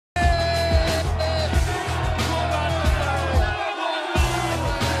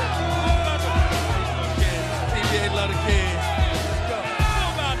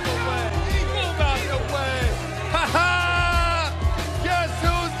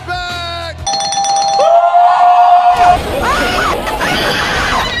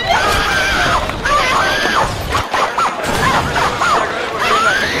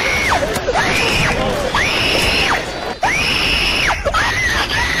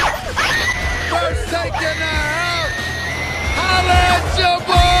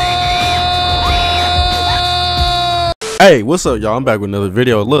Hey, what's up, y'all? I'm back with another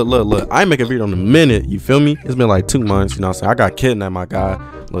video. Look. I ain't making a video in a minute. You feel me? It's been like 2 months. You know what I'm saying? I got kidnapped, my guy.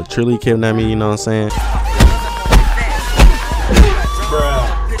 Look, truly kidnapped me. You know what I'm saying?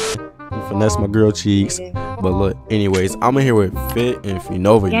 You finesse my girl cheeks. But look, anyways, I'm in here with Fiit and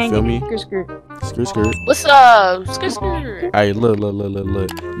Feenova. You feel me? Skirt. What's up? Skirt. Hey, look.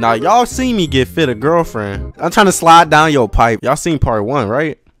 Now, y'all seen me get Fiit a girlfriend. I'm trying to slide down your pipe. Y'all seen part 1,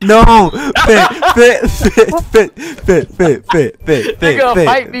 right? No, Fiit. Nigga,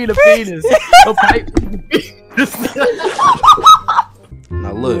 pipe me the penis. A pipe me the penis.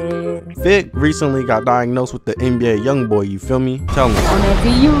 Now look, Fiit recently got diagnosed with the NBA young boy. You feel me? Tell me. On that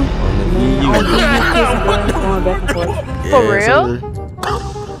VU. On the VU. Going back and forth. For real?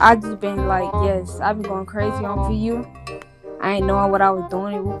 I just been like, yes, I've been going crazy on VU. I ain't knowing what I was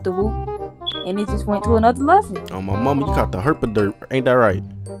doing and whoop the whoop, and it just went to another level. Oh my mama, you got the herpa, ain't that right?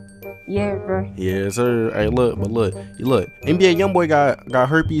 Yeah, bro. Yes, sir. Hey, look, NBA young boy got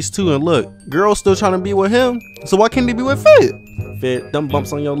herpes too, and look, girls still trying to be with him. So why can't they be with Fiit? Fiit, them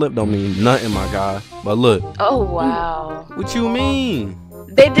bumps on your lip don't mean nothing, my guy. But look. Oh wow. What you mean?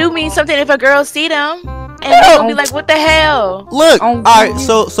 They do mean something if a girl see them, and they gonna be like, "What the hell?" Look, all right.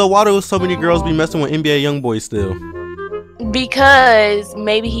 So why do so many girls be messing with NBA young boy still? Because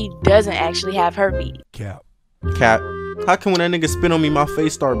maybe he doesn't actually have herpes. Cap. How come when that nigga spit on me, my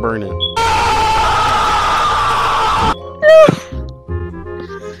face start burning?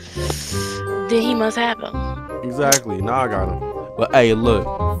 Then he must have them. Exactly. Now I got him. But hey, look,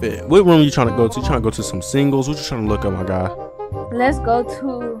 Fiit, what room you trying to go to? You trying to go to some singles? What you trying to look at, my guy? Let's go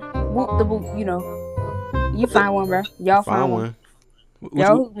to whoop the whoop. You know, you find one, bro. Y'all find one.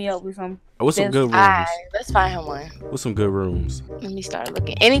 Y'all hook me up with some. What's some good rooms? Alright, let's find him one. What's some good rooms? Let me start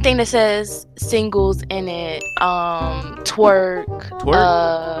looking. Anything that says singles in it, twerk.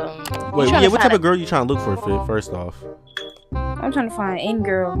 Wait, yeah, what type of girl you trying to look for, Fiit? First off, I'm trying to find any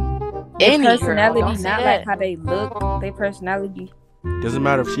girl. Any personality, girl, not like how they look. Their personality. Doesn't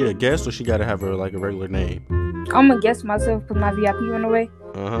matter if she a guest or she gotta have her like a regular name. I'm gonna guess myself, put my VIP on the way.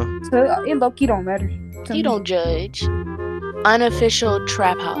 So it low key don't matter. You don't judge. Unofficial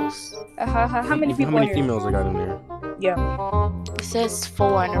trap house. How many people? How many females I got in there? Yeah. It says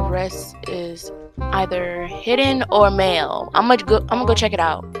 4, and the rest is either hidden or male. I'm gonna go check it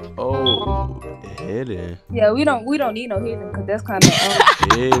out. Oh, hidden. Yeah, we don't need no hidden because that's kind of.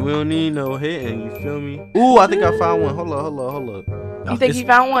 Yeah, we don't need no hidden. You feel me? Ooh, I think I found one. Hold up. You think you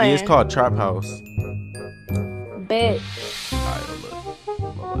found one? Yeah, it's called Trap House. Bet. Alright,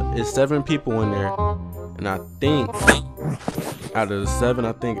 look. It's 7 people in there, and I think out of the 7,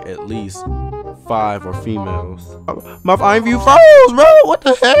 I think at least 5 are females. My Imvu froze, bro. What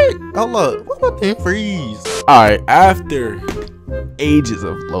the heck? Hold up. What my thing freeze? Alright, after ages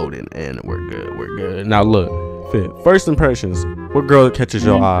of loading, and we're good. Now look, Fiit, first impressions. What girl catches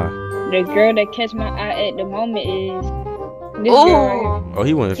your eye? The girl that catch my eye at the moment is this girl right here. Oh,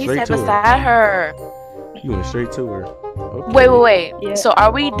 he went straight to her. beside her. You went straight to her. Okay. Wait. Yeah. So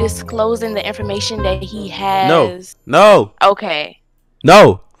are we disclosing the information that he has? No. Okay.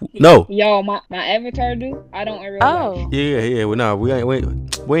 No. Yo, my avatar do. I don't in real life. Yeah. Well, no, we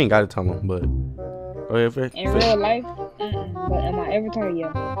ain't got to tell him, but go ahead, Fiit. In real life, but in my avatar,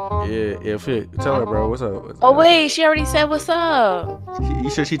 yeah. Yeah, Fiit. Tell her, bro. What's up? Oh wait, she already said what's up. You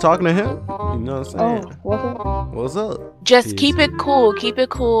sure she talking to him? You know what I'm saying? Oh, What's up? Just keep it cool.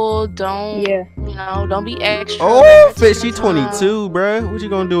 Don't. Yeah. You know, don't be extra. Oh, Fiit, she 22, bro. What you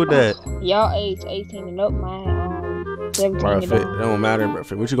gonna do with that? Y'all age 18 and up, mine 17 Bro, and Fiit, up. it don't matter, bro.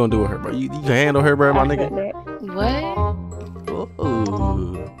 Fiit, what you gonna do with her, bro? You can handle her, bro, my nigga. What?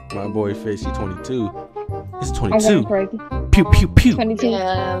 Oh, my boy Fiit, she 22. It's I'm 22. going crazy. Pew. 22.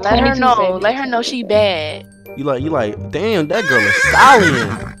 Yeah, let her know. Baby. Let her know she bad. You like, damn, that girl is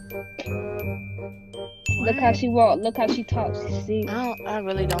stallion. Look how she walk. Look how she talks. See? I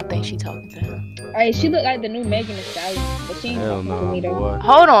really don't think she talking to him. Alright, she look like the new Megan Thee Stallion, but she ain't Hell talking to me no, though. boy.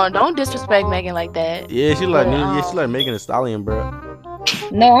 Hold on, don't disrespect Megan like that. Yeah, she like she like Megan Thee Stallion, bro.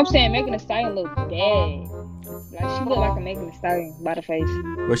 No, I'm saying Megan Thee Stallion look bad. Like she look like a Megan Thee Stallion by the face.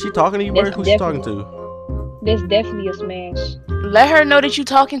 Was she talking to you, bro? Who she talking to? That's definitely a smash. Let her know that you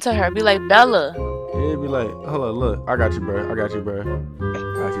talking to her. Be like, Bella. Yeah, be like, hold on, look, I got you, bro. I got you, Fiit.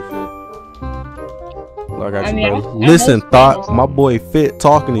 Look, I got you, bro. Listen, thought my boy Fiit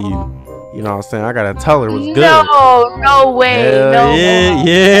talking to you. You know what I'm saying? I gotta tell her what's good. No way. Hell no. Yeah,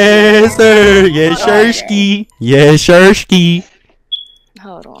 yes, sir. Yes, Sherski. Yes, Sherski.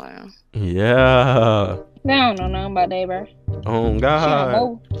 Hold on. Yeah. I don't know nothing about that, bro. Oh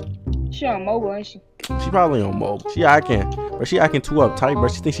God. She on mobile, ain't she? She probably on mobile. She acting too uptight, bro.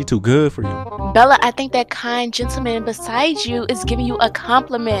 She thinks she too good for you. Bella, I think that kind gentleman beside you is giving you a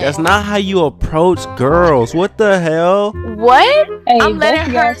compliment. That's not how you approach girls. What the hell? What? Hey, I'm letting both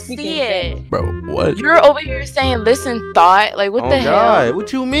of y'all her speaking see it. Bro, what? You're over here saying listen thought. Like what Oh the hell? God,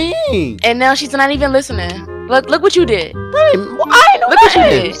 what you mean? And now she's not even listening. Look what you did. I know Look what you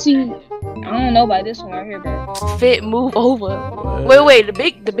did. See, I don't know about this one right here, bro. Fit, move over. What? Wait, the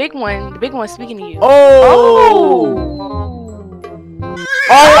big one speaking to you. Oh!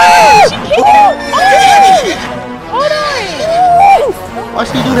 Oh! She kicked him. Hold on. Why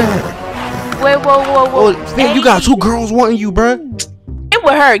she do that? Wait, whoa. Oh, Finn, you got two girls wanting you, bruh.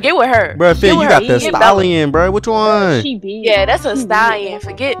 Get with her. Bruh, Finn, you got the Get stallion, bruh. Which one? She big. Yeah, that's a stallion.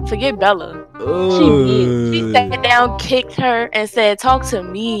 Forget Bella. She sat down, kicked her, and said, "Talk to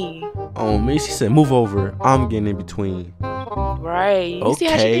me." Oh me, she said, "Move over. I'm getting in between." Right. You see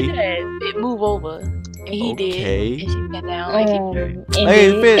how she did that? Fit, move over, and he did. And she sat down and kicked her.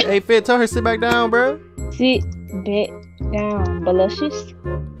 Hey, Fit, tell her sit back down, bruh. Sit back down, Delicious.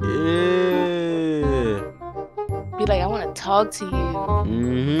 Yeah. Be like, I want to talk to you.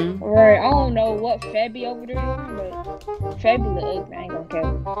 Mm-hmm. Right, I don't know what Fabby over there doing, but Fabby look ugly. I ain't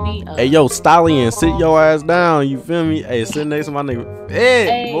gonna care. Hey, yo, stallion, sit your ass down. You feel me? Hey, sit next to my nigga.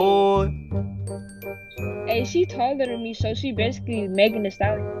 Hey, boy. Hey, she taller than me, so she basically Megan Thee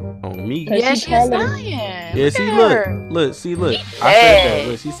Stallion. On me. Yeah, she she's a taller. stallion. Yeah, see, look. See, look. I said that.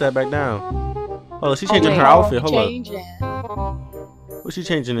 Look, she sat back down. Hold on, she changing her outfit. Hold up. What's she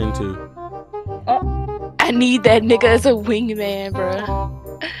changing into? I need that nigga as a wingman, bro.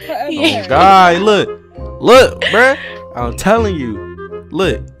 Oh God, look, bruh. I'm telling you.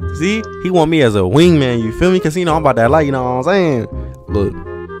 Look, see, he want me as a wingman. You feel me? Cause you know I'm about that light. You know what I'm saying? Look,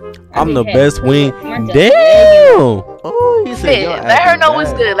 I'm the best wing. Damn. Oh, he said, Fit, let her know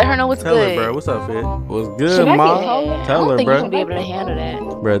what's good. Let her know what's Tell good. her, bro. What's up, Fit? What's good, ma? Tell her, I don't think bro. you should be able to handle that.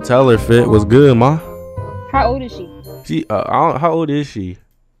 Bro, tell her, Fit. What's good, ma? How old is she? She, how old is she?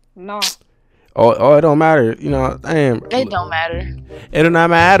 No. Oh, it don't matter. You know, damn. It don't matter. It do not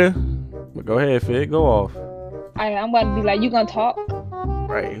matter. But go ahead, Fit. Go off. I'm about to be like, you gonna talk?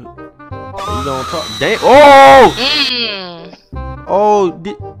 Right. You gonna talk? Damn. Oh. Oh.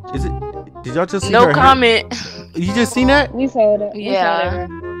 Did y'all just see No her comment. hair? You just seen that? We saw that. Yeah.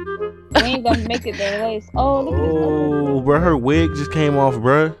 We ain't gonna make it their ways. Oh, look at this. Oh, bro, her wig just came off,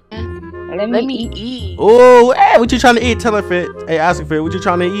 bro. Let me eat. Oh, hey, what you trying to eat? Tell her, Fit. Hey, ask her, Fit, what you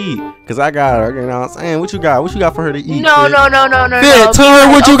trying to eat? Cause I got her. You know what I'm saying? What you got? What you got for her to eat? No. Fit, tell her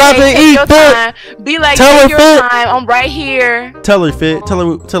what you got to eat, Fit. Be like, tell her, your Fit. time. I'm right here. Tell her, Fit. Tell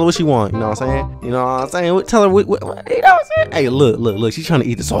her what she want. You know what I'm saying? You know what I'm saying? Tell her what you know what I'm saying? Hey, look. She's trying to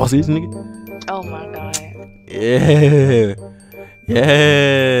eat the sausage, nigga. Oh my god.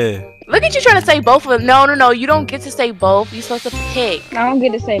 Yeah. Look at you trying to say both of them. No. You don't get to say both. You're supposed to pick. I don't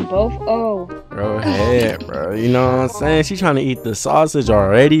get to say both. Oh. Bro, hey, bro. You know what I'm saying? She trying to eat the sausage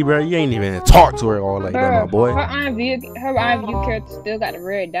already, bro. You ain't even talk to her all like that, my boy. Her Iron View character still got the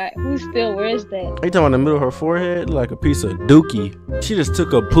red dot. Who still wears that? Are you talking about the middle of her forehead? Like a piece of dookie. She just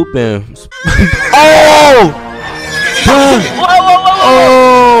took a poop and... Oh! Whoa.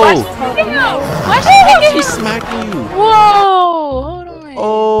 Oh! Why she kicking She's him? smacking you. Whoa. Hold on.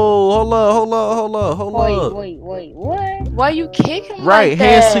 Oh, hold up. Wait, what? Why you kicking Right, like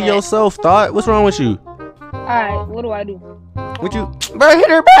hands that? to yourself, thought. What's wrong with you? Alright, what do I do? What you... Bro, hit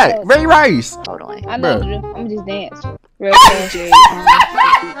her back. Ray Rice. Hold on. I know Bruh. what to do. I'm just dance. Real fast.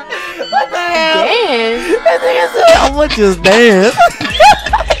 Dance? I'm gonna just dance.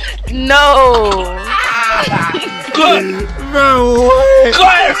 No. Bro, what?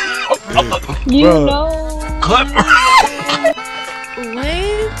 You Bruh. know. What?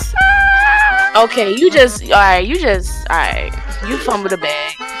 Okay, you alright. You fumbled the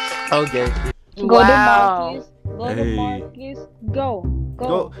bag. Okay. Go Wow. to Marcus. Go.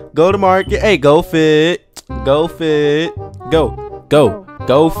 Go to market. Hey, go Fit. Go Fit. Go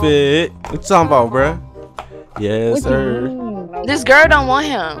Fit. What you talking about, bruh? Yes, What sir. you mean? This girl don't want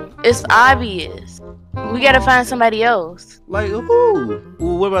him. It's obvious. We gotta find somebody else. Like who?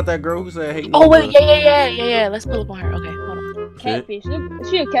 Ooh, what about that girl who said hate? Oh wait, yeah. Let's pull up on her. Okay, hold on. Catfish. Look,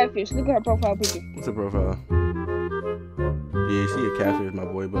 she a catfish. Look at her profile picture. What's her profile? Yeah, she a catfish, my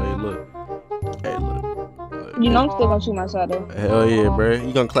boy. But hey, look. You know I'm still gonna shoot my shot though. Hell yeah, bruh.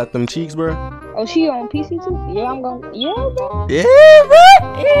 You gonna clap them cheeks, bruh? Oh, she on PC too? Yeah, I'm gonna. Yeah, bro. Yeah,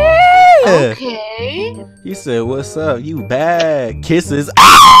 bruh. Yeah. Okay. He said, "What's up? You bad? Kisses."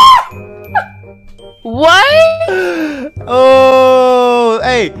 What? Oh,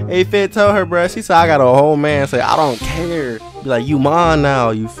 hey, Hey, Fit, tell her, bruh. She said I got a whole man. Say I don't care. Be like, you mine now.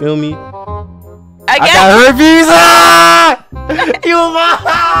 You feel me? I got herpes. You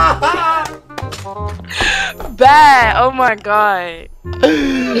mine. Bad. Oh my god. Ew,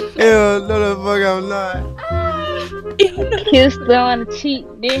 no the fuck I'm not. Kiss still on the cheek.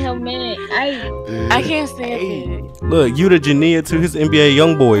 Then her man. I can't stand it. Look, you the Jania to his NBA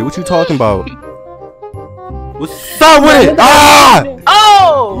young boy. What you talking about? What's up with it? Ah!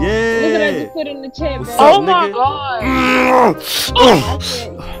 Oh! Yeah. Look at I just put in the chat, bro. Oh my god.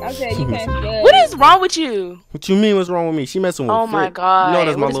 I said you can't spell. What is wrong with you? What you mean? What's wrong with me? She messing with Oh my Fit. god. You know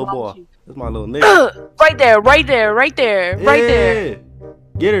that's my What is little wrong boy. with you? That's my little nigga. Right there, right there, right there, right there. Yeah.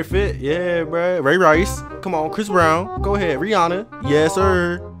 Get her, Fit. Yeah, bruh. Ray Rice. Come on, Chris Brown. Go ahead. Rihanna. Yes,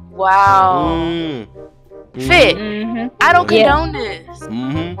 sir. Wow. Fit. I don't condone this.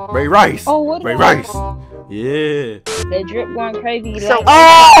 Ray Rice. Oh, what? Ray Rice. Yeah. That drip going crazy. So- Like,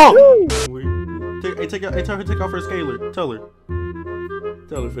 Oh! Hey, tell her take off her scaler. Tell her.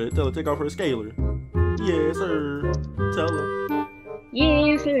 Tell her, Fit. Tell her take off her scaler. Yes, sir. Tell her.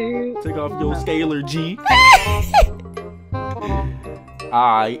 yes, sir. Take off your scaler, G.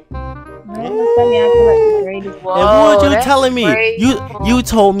 Alright. No, tell me I feel like the greatest. And what you that's telling me? great. You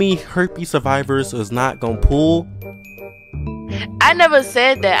told me herpes survivors is not gonna pull. I never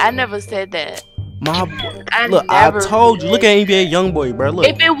said that. I never said that. My I I never told you. Look at NBA YoungBoy, bro. Look.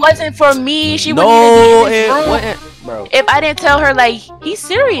 If it wasn't for me, she No, wouldn't even be in it this room. wasn't, bro. If I didn't tell her like he's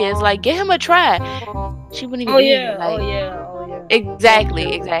serious, like get him a try, she wouldn't even Oh be yeah, here. Like, oh yeah, oh yeah.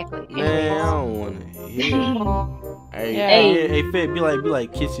 Exactly. Man, I don't want to hear. Hey, Yeah. hey, Fit, be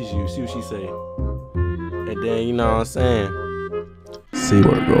like kisses you. See what she say. And then you know what I'm saying. See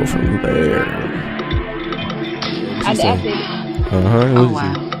where it go from there. I said it. Oh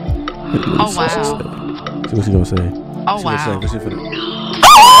wow. Oh wow. See what she gonna say. Oh wow. What's she finna?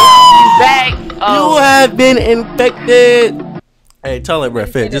 Back. You Oh. have been infected. Hey, tell her, bro.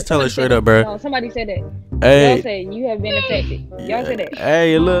 Fit. Just tell her straight up, bro. No, somebody said that. Y'all Hey. said you have been affected. Y'all said that.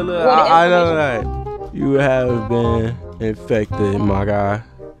 Hey, look. What I know that. You have been infected, my guy.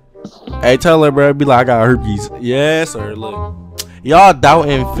 Hey, tell her, bro. Be like, I got herpes. Yes, sir. Look. Y'all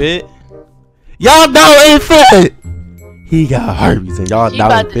doubting Fit. Y'all doubting Fit. He got herpes and y'all She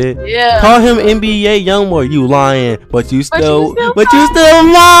doubting about to- Fit. Yeah. Call him NBA YoungBoy. You lying, but you still still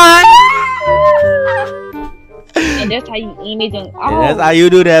mine. And that's how you image and And that's how you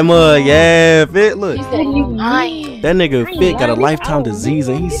do that, mud. Yeah, Fit. Look. She said you lying. That nigga Fit got a lifetime disease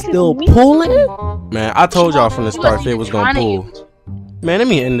and he's still pulling. Man, I told y'all from the start Fit was gonna pull. Man, let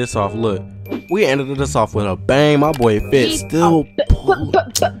me end this off. Look, we ended this off with a bang. My boy Fit still pulling.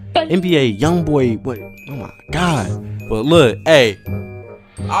 NBA YoungBoy, what? Oh my god. But look, hey,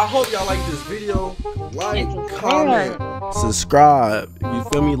 I hope y'all like this video. Like, comment, subscribe. You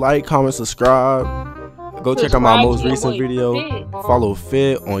feel me? Like, comment, subscribe. Go check out my most recent video. Follow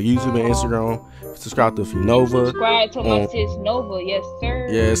Fit on YouTube and Instagram. Subscribe to Feenova. Subscribe to my sis Nova, yes sir.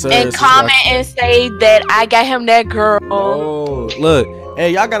 Yes, sir. And comment and say that I got him that girl. Oh, look.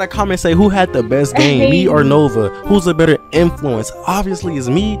 Hey, y'all gotta comment say who had the best game, me or Nova? Who's a better influence? Obviously, it's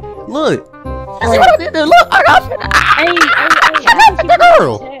me. Look. See what I did there? Look, I got the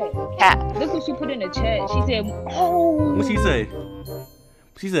girl. Cat. Look what she put in the chat. She said, "Oh." What she say?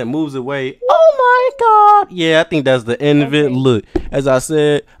 She said moves away. Oh my god. Yeah, I think that's the end of it. Look, as I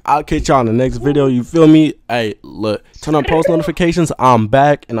said, I'll catch y'all in the next video. You feel me? Hey, look, turn on post notifications. I'm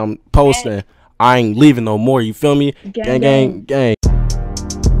back and I'm posting. I ain't leaving no more. You feel me? Gang, gang, gang.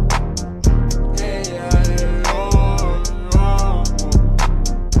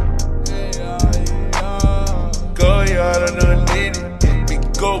 Go, y'all, I know the nitty. Big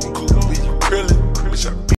Goku.